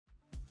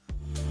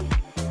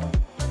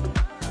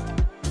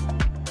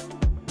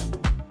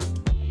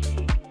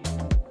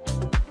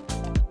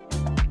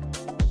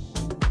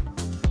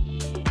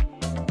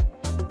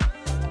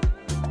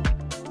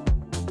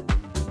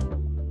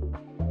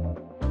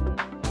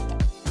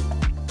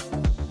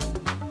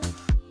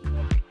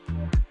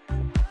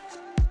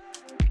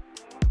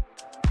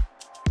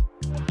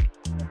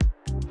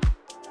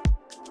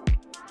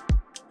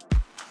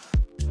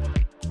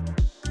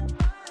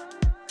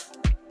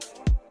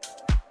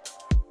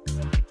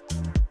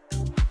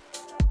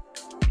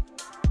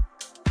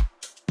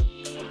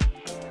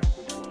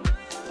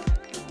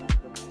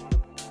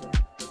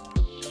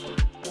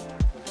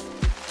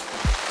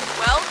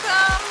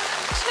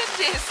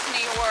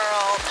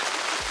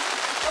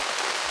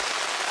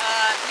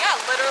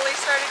literally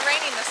started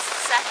raining the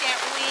second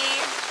we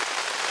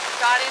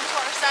got into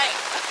our site.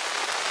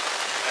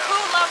 Yeah. Who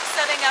loves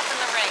setting up in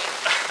the rain?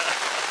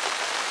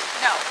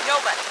 No,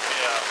 nobody.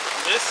 Yeah.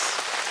 This,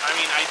 I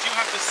mean, I do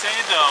have to say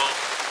though,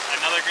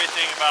 another great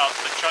thing about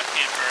the truck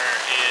camper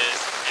is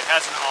it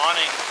has an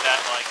awning that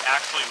like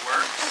actually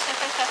works.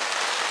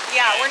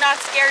 Yeah, we're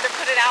not scared to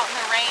put it out in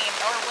the rain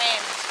or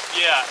wind.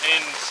 Yeah,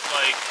 and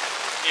like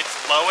it's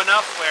low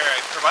enough where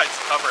it provides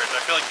coverage.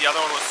 I feel like the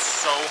other one was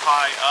so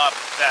high up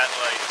that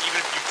like even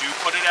if you do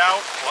put it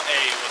out, well, A,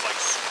 it was like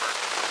super,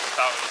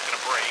 thought it was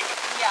gonna break.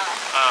 Yeah.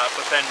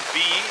 But then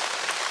B,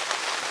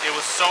 it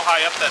was so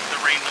high up that the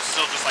rain was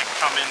still just like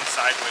come in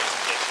sideways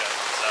and get you.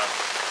 So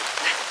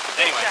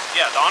anyway,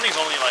 yeah, the awning's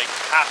only like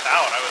half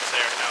out, I would say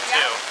right now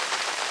too.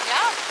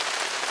 Yeah.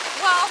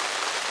 Well,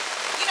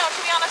 you know,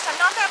 to be honest, I'm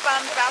not that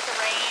bummed about the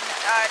rain,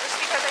 just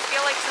because I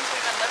feel like since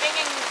we've been living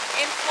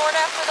in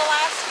Florida for the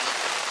last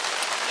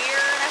year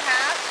and a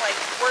half, like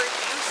we're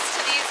used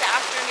to these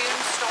afternoon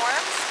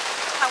storms.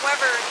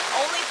 However, the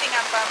only thing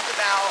I'm bummed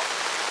about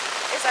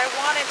is I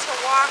wanted to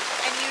walk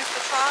and use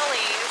the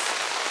trolleys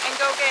and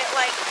go get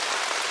like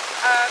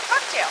a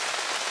cocktail.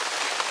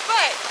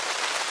 But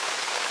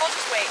we'll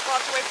just wait. We'll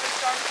have to wait for the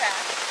storm to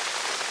pass,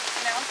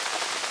 you know?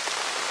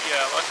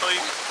 Yeah, luckily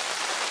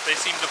they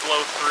seem to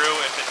blow through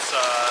if it's,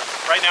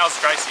 right now it's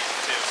dry season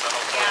too, so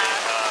hopefully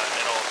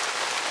it'll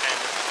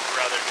end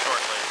rather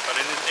shortly. But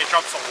it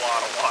drops a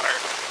lot of water.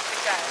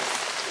 It does.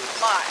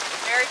 A lot.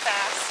 Very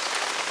fast.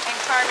 And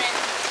Carmen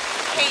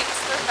hates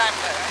the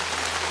thunder,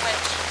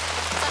 which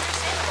is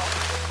understandable.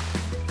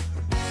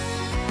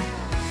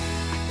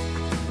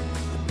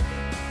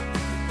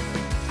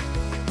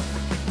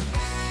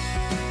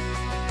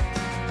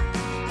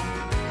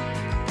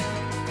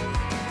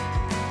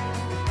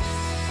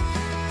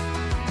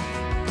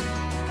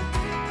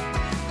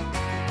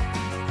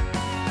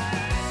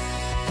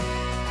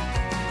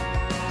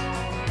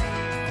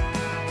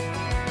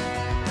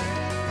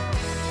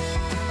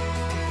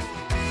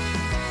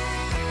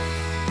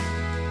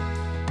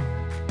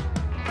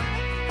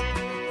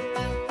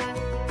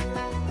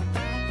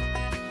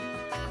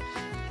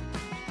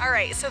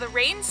 Alright, so the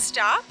rain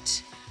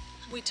stopped.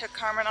 We took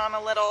Carmen on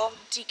a little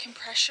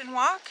decompression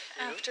walk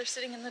after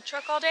sitting in the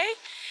truck all day.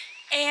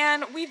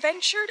 And we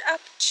ventured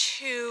up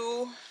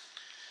to...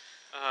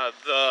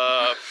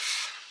 the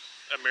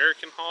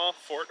American Hall,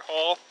 Fort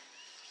Hall?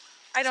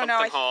 I don't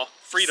know. Hall.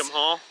 Freedom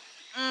Hall?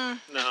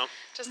 No.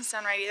 Doesn't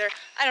sound right either.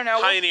 I don't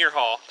know. Pioneer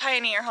Hall.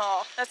 Pioneer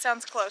Hall. That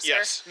sounds closer.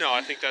 Yes. No,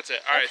 I think that's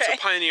it. Alright, so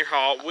Pioneer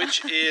Hall,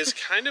 which is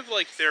kind of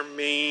like their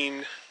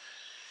main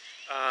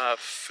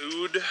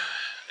food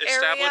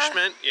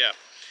establishment. Yeah.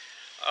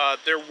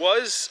 There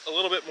was a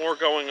little bit more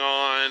going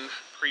on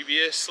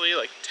previously,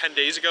 like 10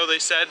 days ago they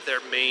said their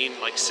main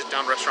like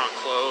sit-down restaurant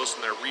closed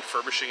and they're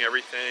refurbishing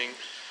everything.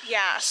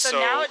 Yeah, so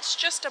now it's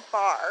just a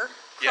bar.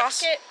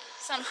 Crockett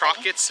something.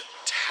 Crockett's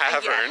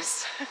Tavern.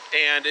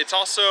 And it's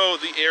also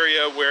the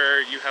area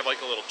where you have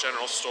like a little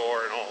general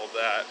store and all of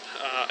that,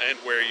 and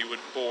where you would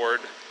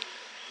board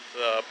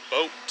the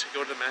boat to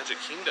go to the Magic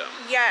Kingdom.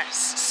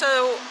 Yes,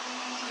 so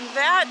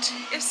that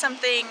is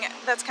something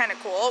that's kind of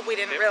cool. We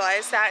didn't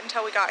realize that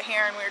until we got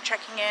here and we were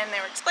checking in.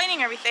 They were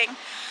explaining everything.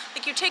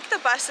 Like you take the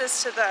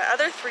buses to the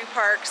other 3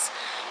 parks,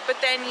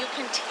 but then you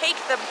can take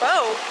the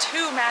boat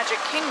to Magic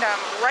Kingdom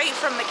right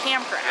from the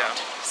campground.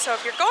 Yeah. So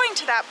if you're going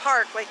to that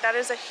park, like that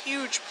is a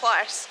huge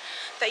plus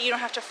that you don't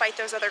have to fight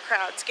those other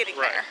crowds getting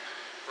there.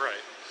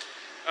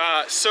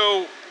 Right.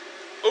 So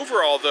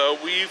overall though,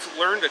 we've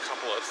learned a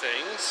couple of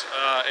things,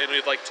 and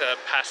we'd like to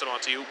pass them on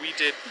to you. We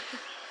did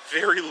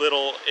very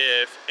little,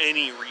 if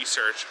any,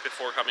 research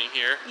before coming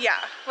here. Yeah,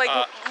 like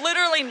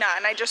literally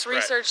none. I just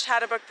researched how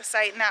to book the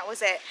site and that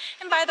was it.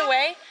 And by the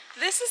way,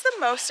 this is the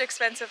most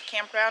expensive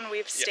campground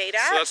we've stayed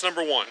at. So that's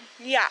number 1.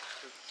 Yeah.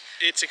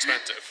 It's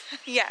expensive.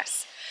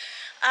 Yes.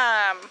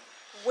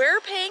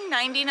 We're paying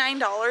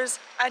 $99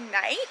 a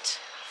night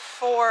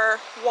for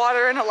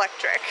water and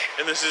electric.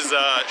 And this is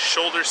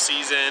shoulder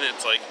season.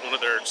 It's like one of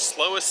their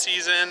slowest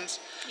seasons.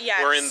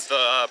 Yes. We're in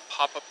the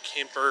pop-up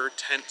camper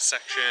tent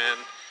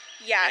section.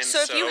 Yeah, and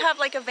so if you have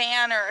like a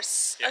van or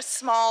a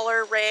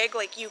smaller rig,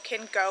 like you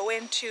can go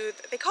into,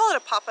 they call it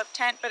a pop-up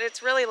tent, but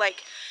it's really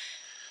like,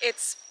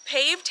 it's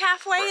paved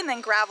halfway and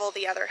then gravel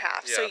the other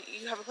half. So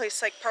you have a place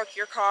to like park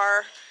your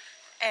car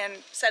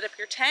and set up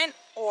your tent,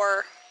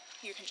 or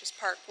you can just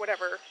park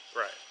whatever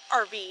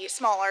RV,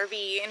 small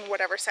RV in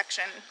whatever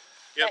section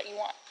that you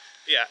want.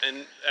 Yeah,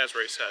 and as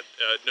Ray said,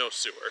 no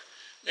sewer.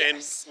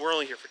 Yes. And we're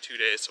only here for 2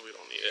 days, so we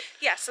don't need it.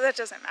 Yeah, so that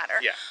doesn't matter.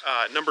 Yeah.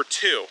 Number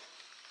 2.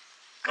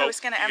 I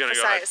was going to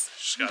emphasize,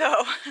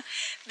 though,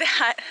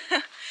 that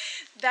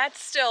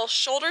that's still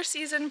shoulder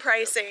season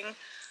pricing,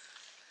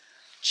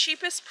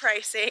 cheapest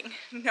pricing,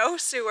 no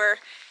sewer,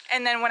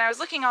 and then when I was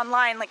looking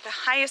online, like the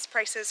highest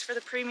prices for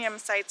the premium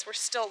sites were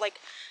still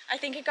like, I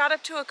think it got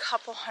up to a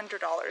couple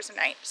 $100s a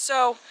night.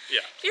 So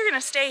if you're going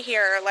to stay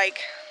here, like,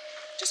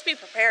 just be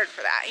prepared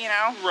for that, you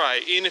know?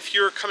 Right, and if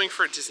you're coming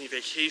for a Disney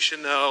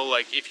vacation though,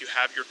 like if you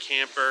have your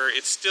camper,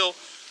 it's still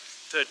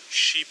the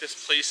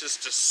cheapest places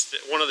to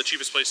one of the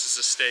cheapest places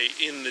to stay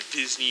in the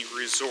Disney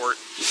resort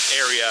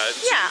area. And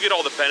so you get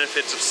all the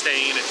benefits of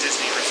staying in a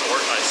Disney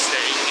resort by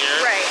staying here.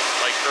 Right.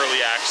 Like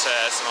early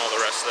access and all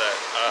the rest of that.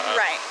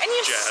 Right. And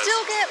you jazz.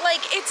 still get,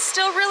 like, it's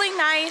still really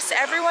nice.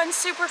 Everyone's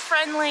super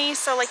friendly.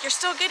 So, like, you're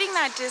still getting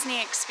that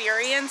Disney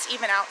experience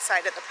even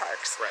outside of the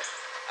parks. Right.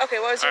 Okay,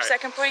 what was your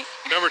second point?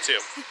 Number 2.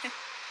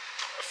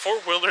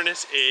 Fort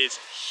Wilderness is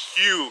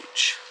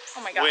huge.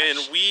 Oh my gosh. When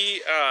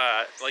we,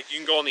 like, you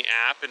can go on the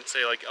app and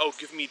say, like, oh,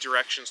 give me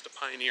directions to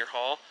Pioneer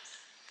Hall.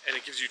 And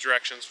it gives you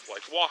directions for,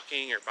 like,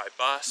 walking or by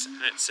bus.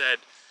 And it said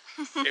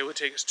it would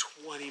take us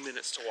 20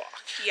 minutes to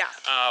walk. Yeah.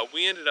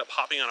 We ended up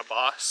hopping on a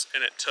bus,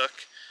 and it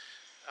took,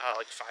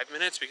 like, 5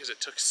 minutes because it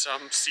took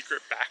some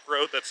secret back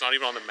road that's not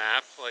even on the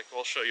map. Like,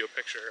 we'll show you a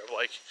picture of,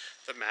 like,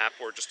 the map.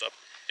 We're just up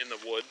in the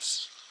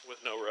woods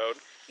with no road.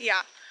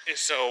 Yeah. And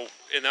so,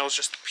 and that was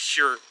just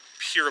pure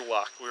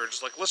luck. We were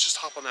just like, let's just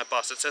hop on that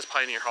bus. It says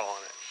Pioneer Hall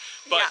on it.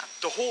 But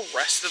the whole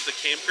rest of the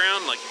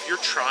campground, like if you're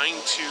trying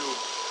to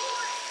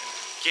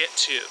get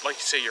to, like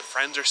say your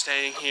friends are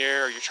staying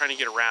here or you're trying to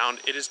get around,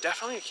 it is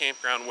definitely a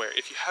campground where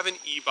if you have an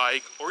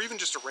e-bike or even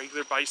just a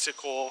regular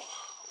bicycle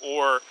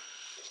or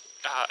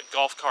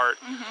golf cart,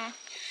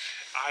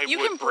 You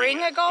can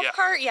bring a golf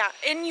cart,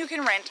 and you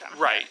can rent them.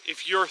 Right.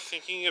 If you're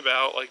thinking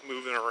about like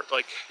moving or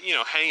like, you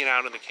know, hanging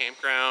out in the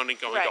campground and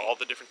going to all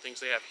the different things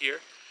they have here.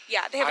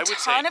 Yeah, they have a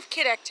ton of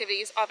kid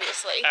activities,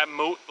 obviously.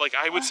 Like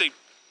I would say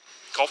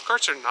golf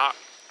carts are not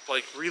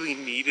like really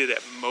needed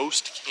at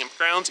most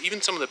campgrounds,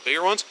 even some of the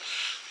bigger ones.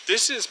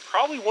 This is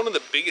probably one of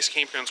the biggest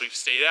campgrounds we've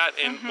stayed at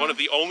and one of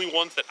the only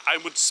ones that I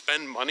would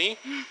spend money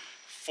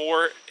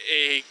for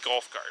a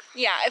golf cart.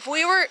 Yeah, if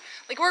we were,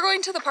 like we're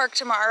going to the park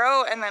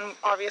tomorrow and then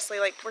obviously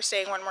like we're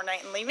staying one more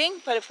night and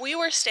leaving, but if we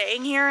were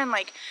staying here and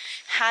like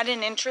had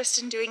an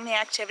interest in doing the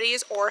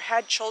activities or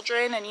had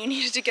children and you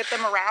needed to get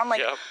them around,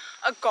 like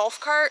a golf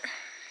cart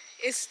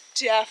is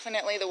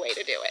definitely the way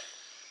to do it.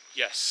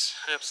 Yes,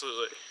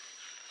 absolutely.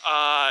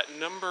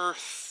 Number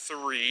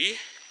 3,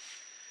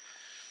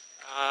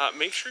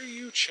 make sure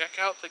you check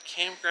out the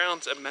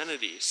campground's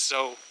amenities.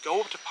 So go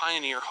up to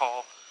Pioneer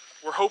Hall.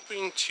 We're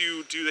hoping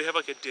to do, they have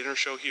like a dinner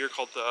show here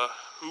called the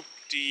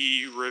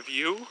Hoop-Dee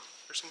Review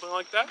or something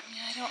like that.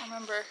 Yeah, I don't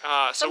remember.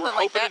 So we're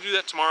hoping to do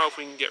that tomorrow if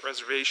we can get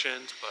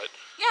reservations, but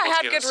yeah, it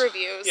had good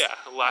reviews. Yeah,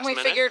 last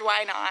minute. We figured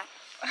why not.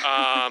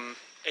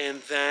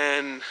 And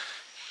then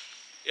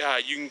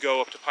you can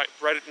go up to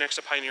right next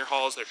to Pioneer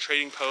Hall is their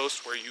trading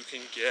post where you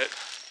can get,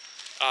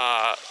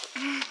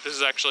 this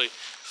is actually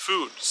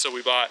food. So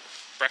we bought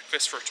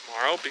breakfast for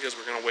tomorrow because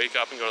we're gonna wake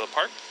up and go to the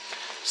park.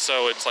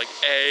 So it's like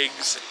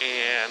eggs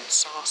and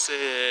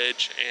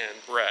sausage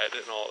and bread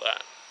and all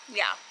that.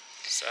 Yeah.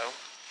 So.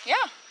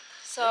 Yeah.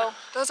 So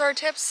those are our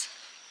tips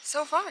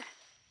so far.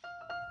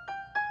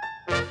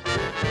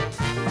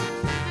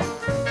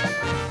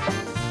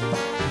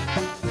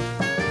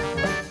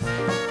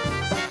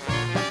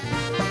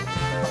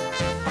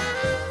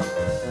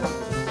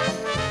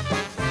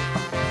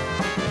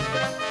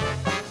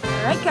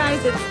 Alright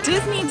guys, it's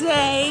Disney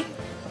Day.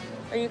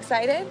 Are you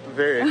excited?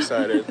 Very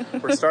excited.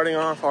 We're starting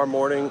off our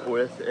morning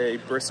with a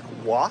brisk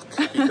walk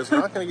because we're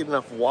not going to get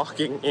enough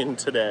walking in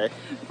today.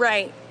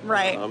 Right.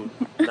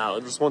 No,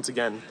 just once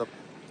again, the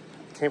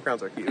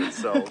campgrounds are huge,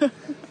 so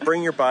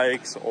bring your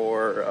bikes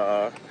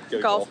or get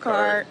a golf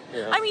cart.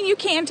 Yeah. I mean, you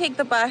can take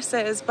the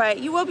buses,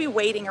 but you will be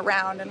waiting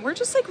around, and we're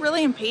just like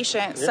really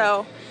impatient. Yeah.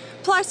 So,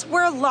 plus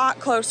we're a lot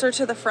closer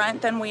to the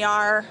front than we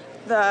are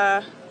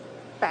the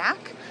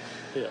back.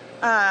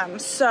 Yeah.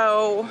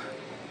 So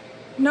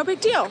no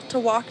big deal to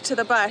walk to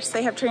the bus.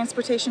 They have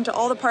transportation to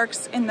all the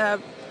parks in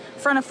the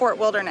front of Fort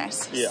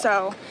Wilderness. Yeah.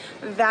 So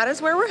that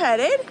is where we're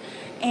headed.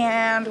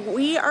 And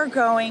we are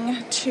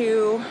going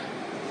to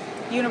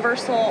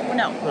Universal,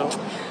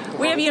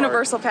 we have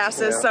Universal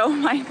passes, so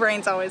my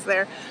brain's always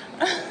there.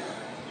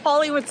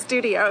 Hollywood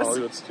Studios.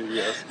 Hollywood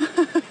Studios.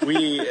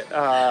 We've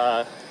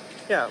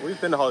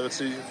been to Hollywood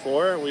Studios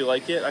before. We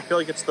like it. I feel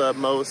like it's the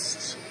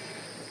most,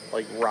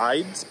 like,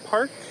 rides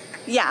park,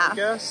 I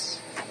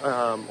guess.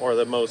 Or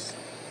the most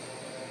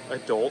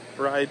adult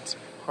rides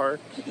park.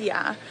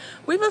 Yeah.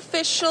 We've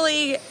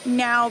officially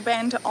now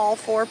been to all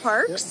 4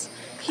 parks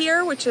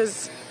here, which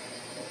is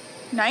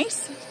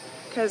nice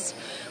because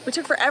we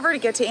took forever to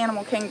get to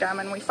Animal Kingdom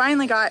and we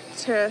finally got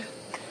to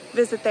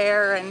visit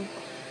there. And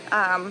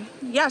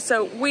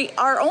so we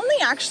are only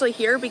actually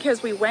here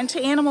because we went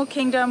to Animal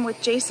Kingdom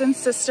with Jason's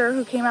sister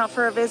who came out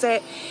for a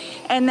visit.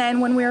 And then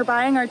when we were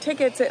buying our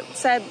tickets, it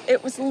said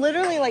it was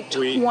literally like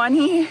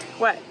 20,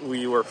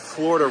 We were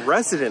Florida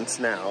residents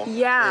now.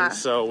 Yeah. And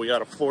so we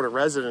got a Florida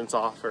residence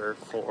offer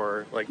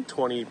for like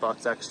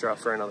 $20 extra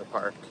for another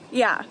park.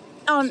 Yeah.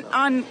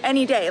 On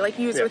any day, like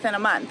used within a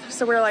month.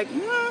 So we're like,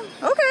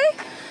 okay.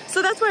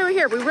 So that's why we're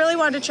here. We really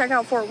wanted to check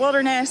out Fort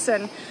Wilderness.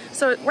 And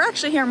so we're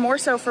actually here more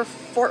so for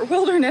Fort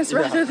Wilderness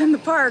rather than the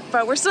park.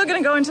 But we're still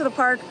going to go into the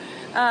park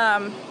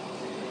and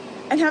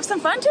have some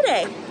fun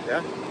today.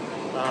 Yeah.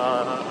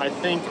 I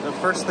think the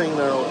first thing,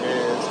 though,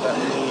 is that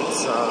we need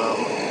some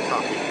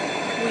coffee.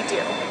 We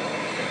do.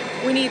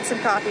 we need some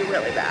coffee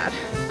really bad.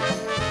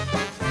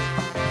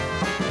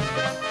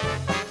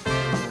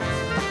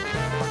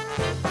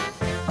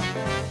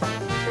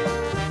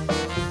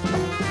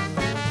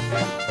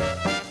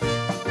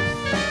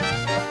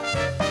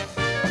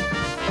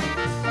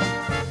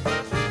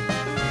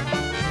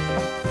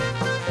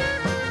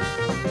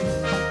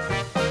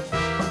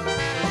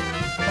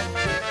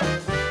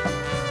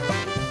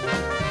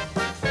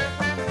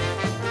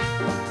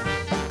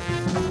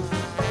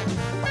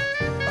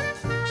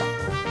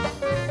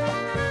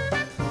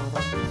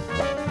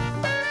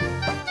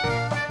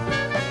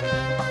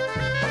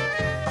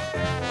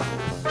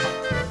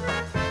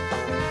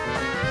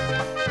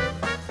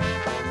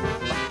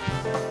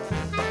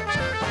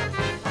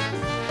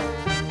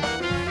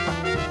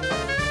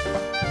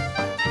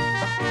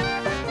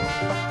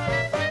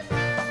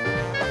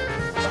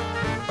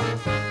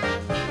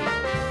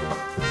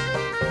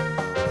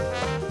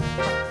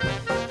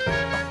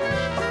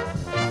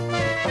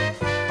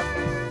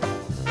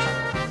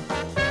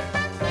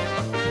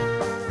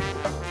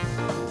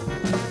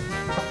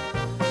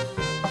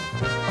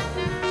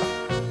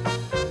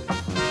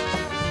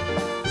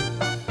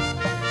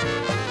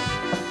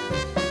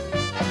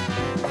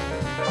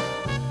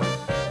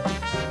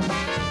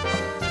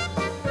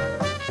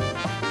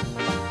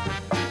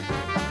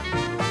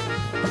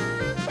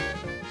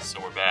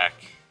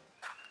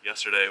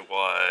 Yesterday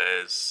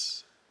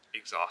was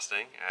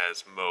exhausting,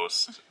 as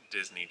most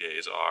Disney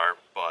days are,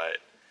 but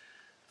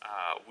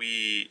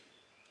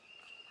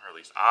or at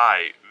least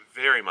I,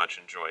 very much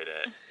enjoyed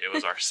it. It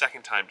was our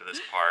second time to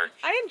this park.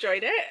 I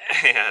enjoyed it.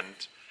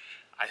 And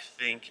I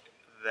think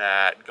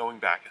that going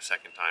back a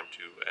second time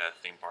to a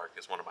theme park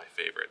is one of my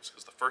favorites,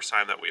 because the first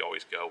time that we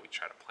always go, we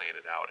try to plan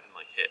it out and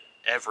like hit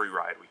every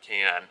ride we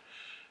can,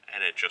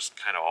 and it just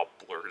kind of all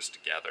blurs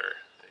together.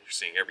 You're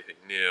seeing everything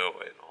new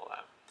and all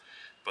that.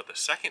 But the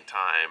second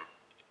time,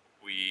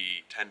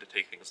 we tend to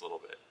take things a little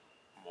bit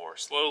more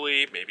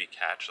slowly, maybe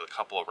catch a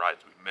couple of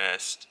rides we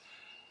missed,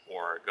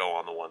 or go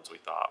on the ones we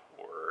thought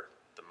were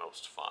the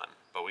most fun.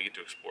 But we get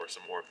to explore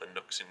some more of the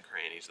nooks and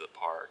crannies of the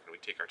park, and we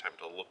take our time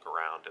to look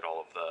around at all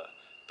of the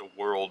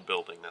world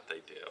building that they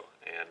do,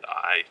 and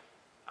I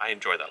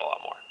enjoy that a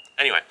lot more.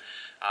 Anyway,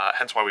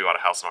 hence why we bought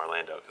a house in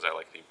Orlando, because I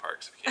like theme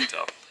parks, if you can't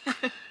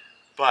tell.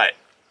 But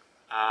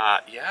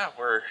yeah,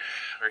 we're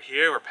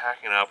here, we're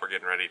packing up, we're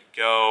getting ready to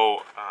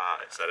go.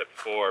 I said it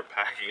before,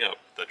 packing up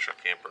the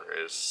truck camper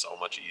is so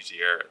much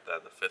easier than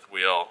the fifth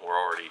wheel. We're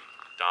already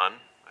done,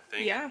 I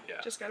think. Yeah.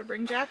 Just gotta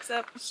bring Jax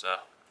up. So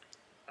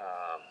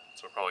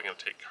we're probably gonna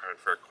take Karen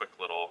for a quick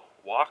little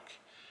walk,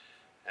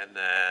 and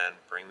then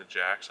bring the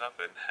Jax up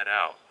and head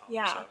out.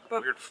 Yeah,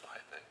 but weird fly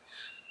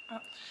thing.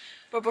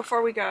 But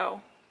before we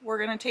go, we're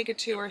gonna take a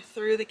tour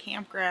through the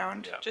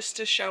campground, just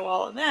to show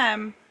all of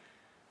them,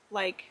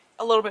 like,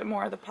 a little bit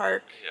more of the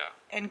park,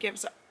 and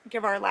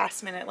give our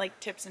last minute like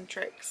tips and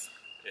tricks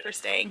for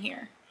staying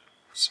here.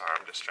 Sorry,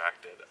 I'm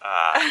distracted.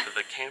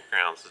 The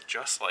campgrounds is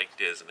just like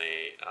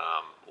Disney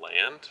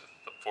Land,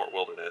 the Fort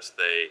Wilderness.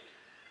 They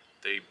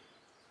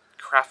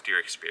craft your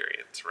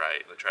experience,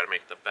 right? They try to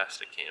make the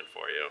best it can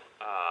for you.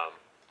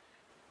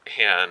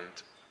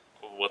 And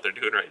what they're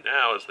doing right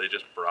now is they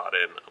just brought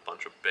in a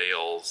bunch of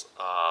bales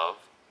of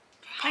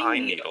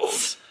pine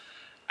needles.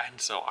 And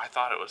so I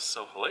thought it was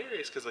so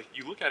hilarious, because like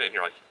you look at it and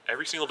you're like,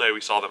 every single day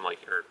we saw them,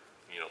 like, or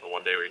you know, the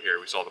one day we were here,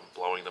 we saw them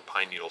blowing the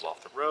pine needles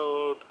off the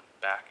road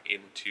back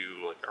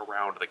into like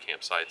around the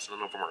campsites.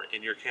 None of them are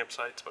in your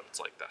campsites, but it's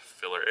like that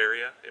filler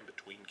area in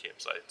between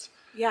campsites.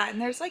 Yeah,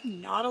 and there's like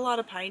not a lot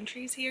of pine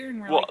trees here,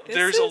 and we're like,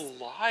 there's a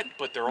lot,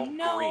 but they're all green.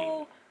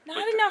 Not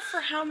like enough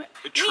for how many.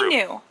 True. We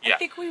knew. Yeah. I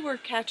think we were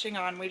catching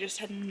on. We just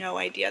had no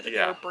idea that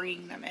they were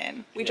bringing them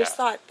in. We just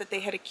thought that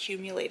they had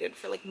accumulated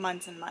for like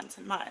months and months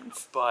and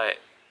months.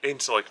 And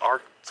so like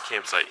our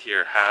campsite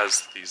here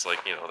has these, like,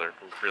 you know, they're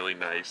really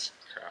nice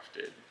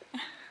crafted,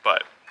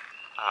 but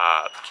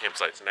the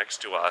campsites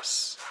next to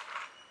us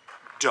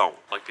don't.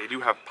 Like, they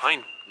do have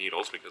pine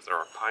needles because there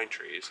are pine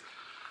trees,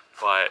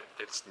 but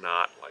it's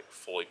not like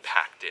fully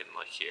packed in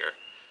like here.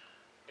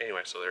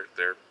 Anyway, so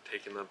they're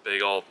taking the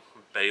big old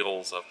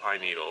bales of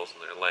pine needles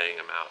and they're laying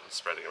them out and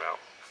spreading them out.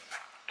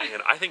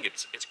 And I think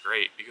it's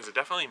great, because it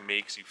definitely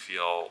makes you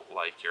feel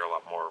like you're a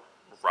lot more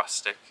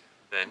rustic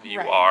than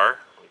you are.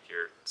 Like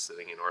you're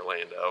sitting in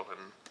Orlando,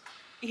 and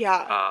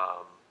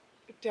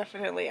it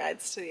definitely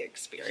adds to the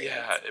experience.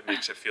 Yeah, it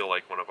makes it feel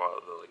like one of the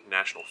like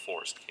national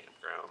forest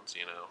campgrounds,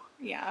 you know.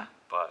 Yeah.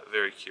 But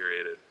very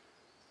curated.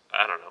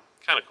 I don't know,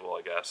 kind of cool,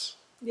 I guess.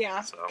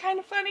 Yeah. So, kind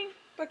of funny,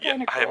 but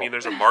kind of cool. I mean,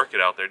 there's a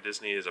market out there.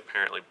 Disney is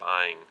apparently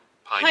buying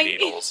pine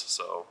needles,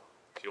 so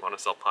if you want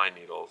to sell pine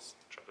needles,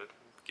 try to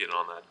get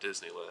on that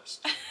Disney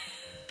list.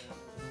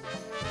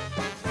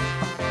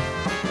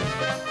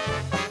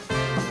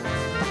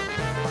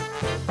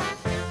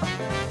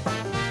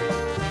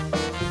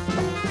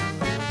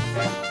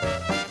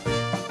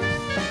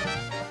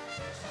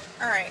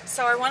 Alright,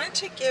 so I wanted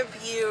to give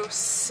you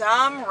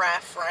some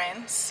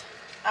reference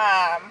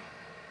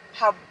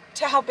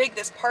how big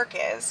this park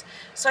is.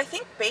 So I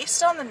think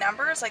based on the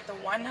numbers, like the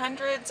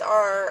 100s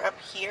are up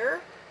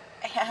here,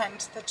 and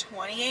the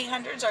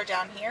 2800s are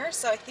down here.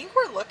 So I think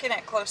we're looking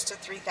at close to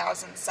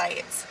 3,000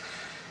 sites,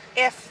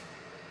 if,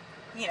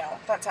 you know,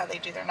 that's how they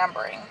do their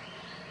numbering.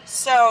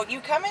 So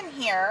you come in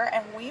here,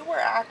 and we were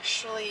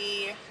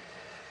actually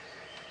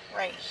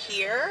right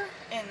here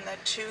in the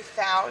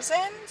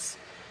 2000s,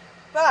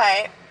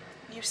 but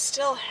you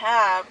still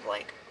have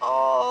like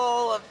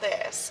all of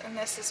this, and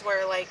this is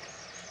where like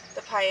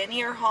the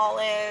Pioneer Hall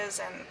is,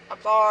 and a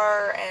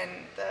bar, and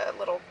the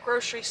little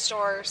grocery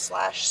store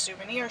slash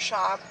souvenir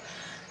shop,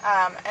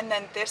 and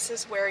then this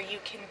is where you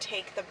can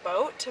take the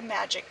boat to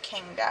Magic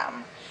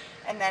Kingdom.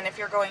 And then if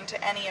you're going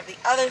to any of the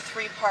other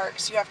 3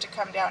 parks, you have to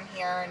come down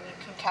here and you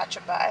can catch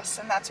a bus,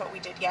 and that's what we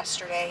did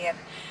yesterday, and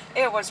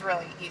it was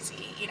really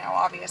easy. You know,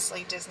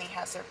 obviously Disney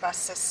has their bus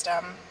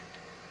system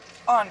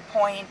on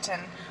point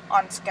and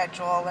on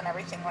schedule and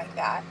everything like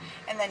that,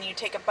 and then you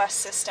take a bus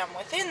system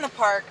within the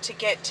park to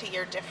get to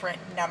your different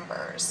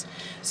numbers.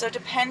 So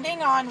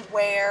depending on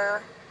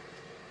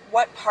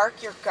what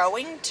park you're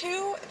going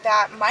to,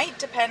 that might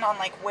depend on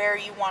like where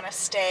you want to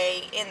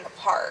stay in the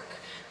park.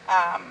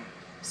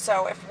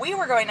 So if we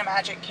were going to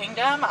Magic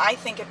Kingdom, I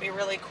think it'd be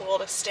really cool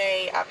to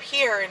stay up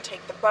here and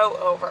take the boat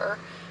over.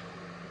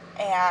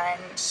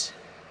 And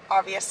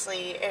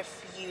obviously,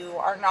 if you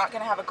are not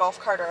going to have a golf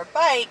cart or a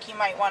bike, you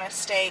might want to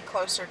stay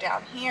closer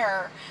down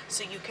here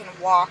so you can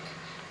walk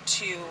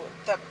to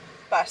the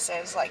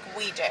buses like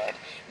we did.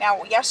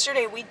 Now,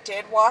 yesterday we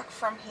did walk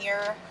from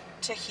here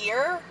to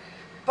here,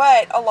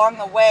 but along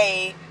the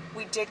way,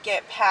 we did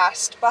get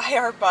passed by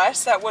our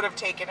bus that would have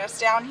taken us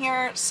down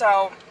here.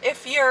 So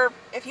if you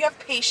have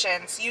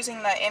patience,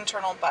 using the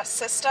internal bus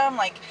system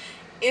like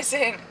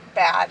isn't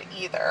bad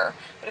either.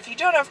 But if you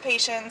don't have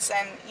patience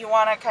and you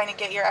want to kind of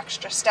get your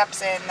extra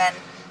steps in, then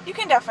you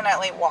can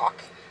definitely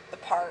walk the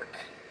park.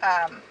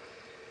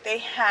 They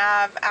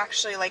have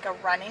actually like a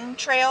running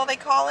trail, they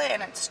call it,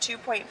 and it's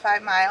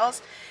 2.5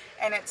 miles,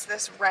 and it's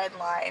this red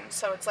line.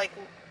 So it's like,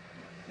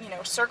 you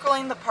know,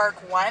 circling the park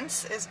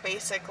once is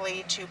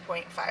basically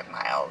 2.5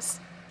 miles.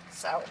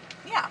 So,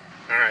 yeah.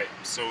 All right,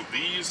 so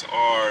these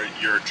are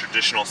your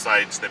traditional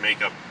sites that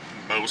make up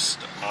most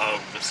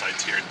of the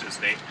sites here at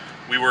Disney.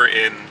 We were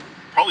in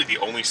probably the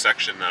only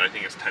section that I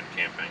think is tent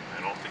camping.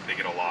 I don't think they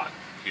get a lot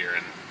here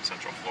in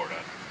Central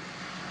Florida.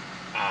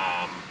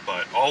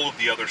 But all of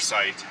the other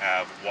sites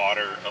have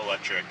water,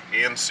 electric,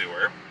 and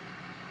sewer.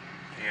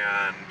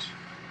 And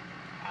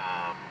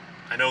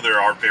I know there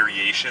are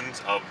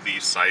variations of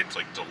these sites,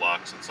 like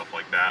deluxe and stuff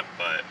like that,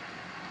 but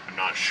I'm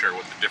not sure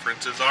what the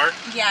differences are.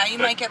 Yeah, you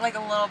might get like a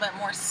little bit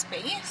more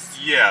space.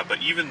 Yeah,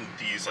 but even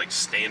these like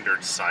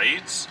standard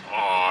sites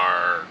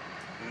are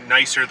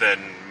nicer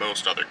than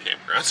most other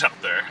campgrounds out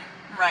there.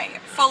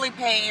 Right, fully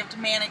paved,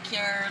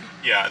 manicured.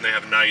 Yeah, and they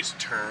have nice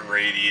turn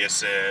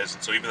radiuses,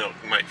 and so even though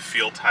it might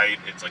feel tight,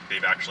 it's like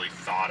they've actually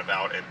thought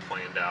about and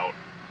planned out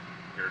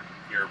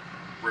your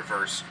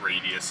reverse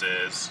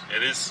radiuses.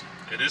 It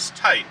is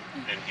tight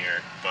in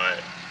here,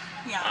 but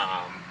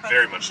yeah,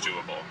 very much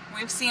doable.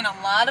 We've seen a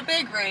lot of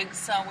big rigs,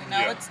 so we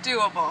know it's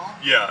doable.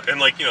 Yeah, and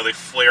like, you know, they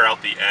flare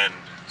out the end,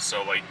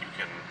 so like you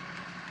can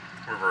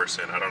reverse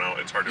in. I don't know,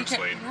 it's hard to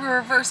explain.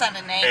 Reverse at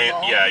an angle.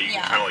 And, yeah, you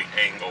can kind of like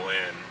angle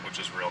in, which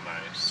is real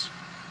nice.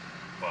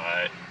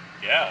 But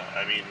yeah,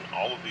 I mean,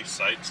 all of these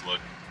sites look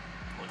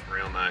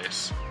real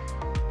nice.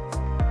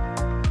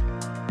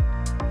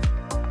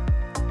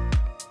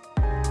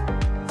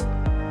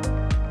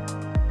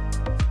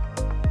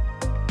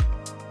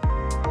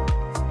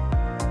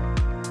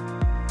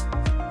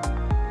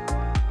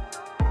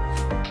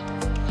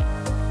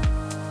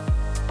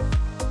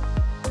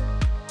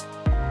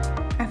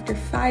 After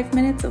 5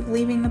 minutes of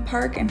leaving the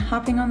park and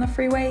hopping on the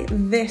freeway,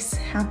 this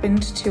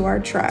happened to our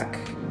truck.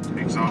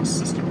 Exhaust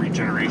system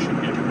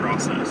regeneration in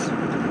process. I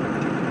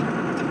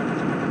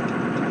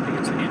think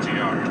it's an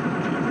EGR.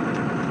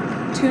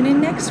 Tune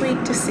in next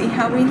week to see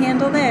how we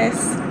handle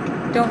this.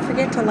 Don't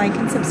forget to like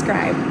and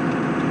subscribe.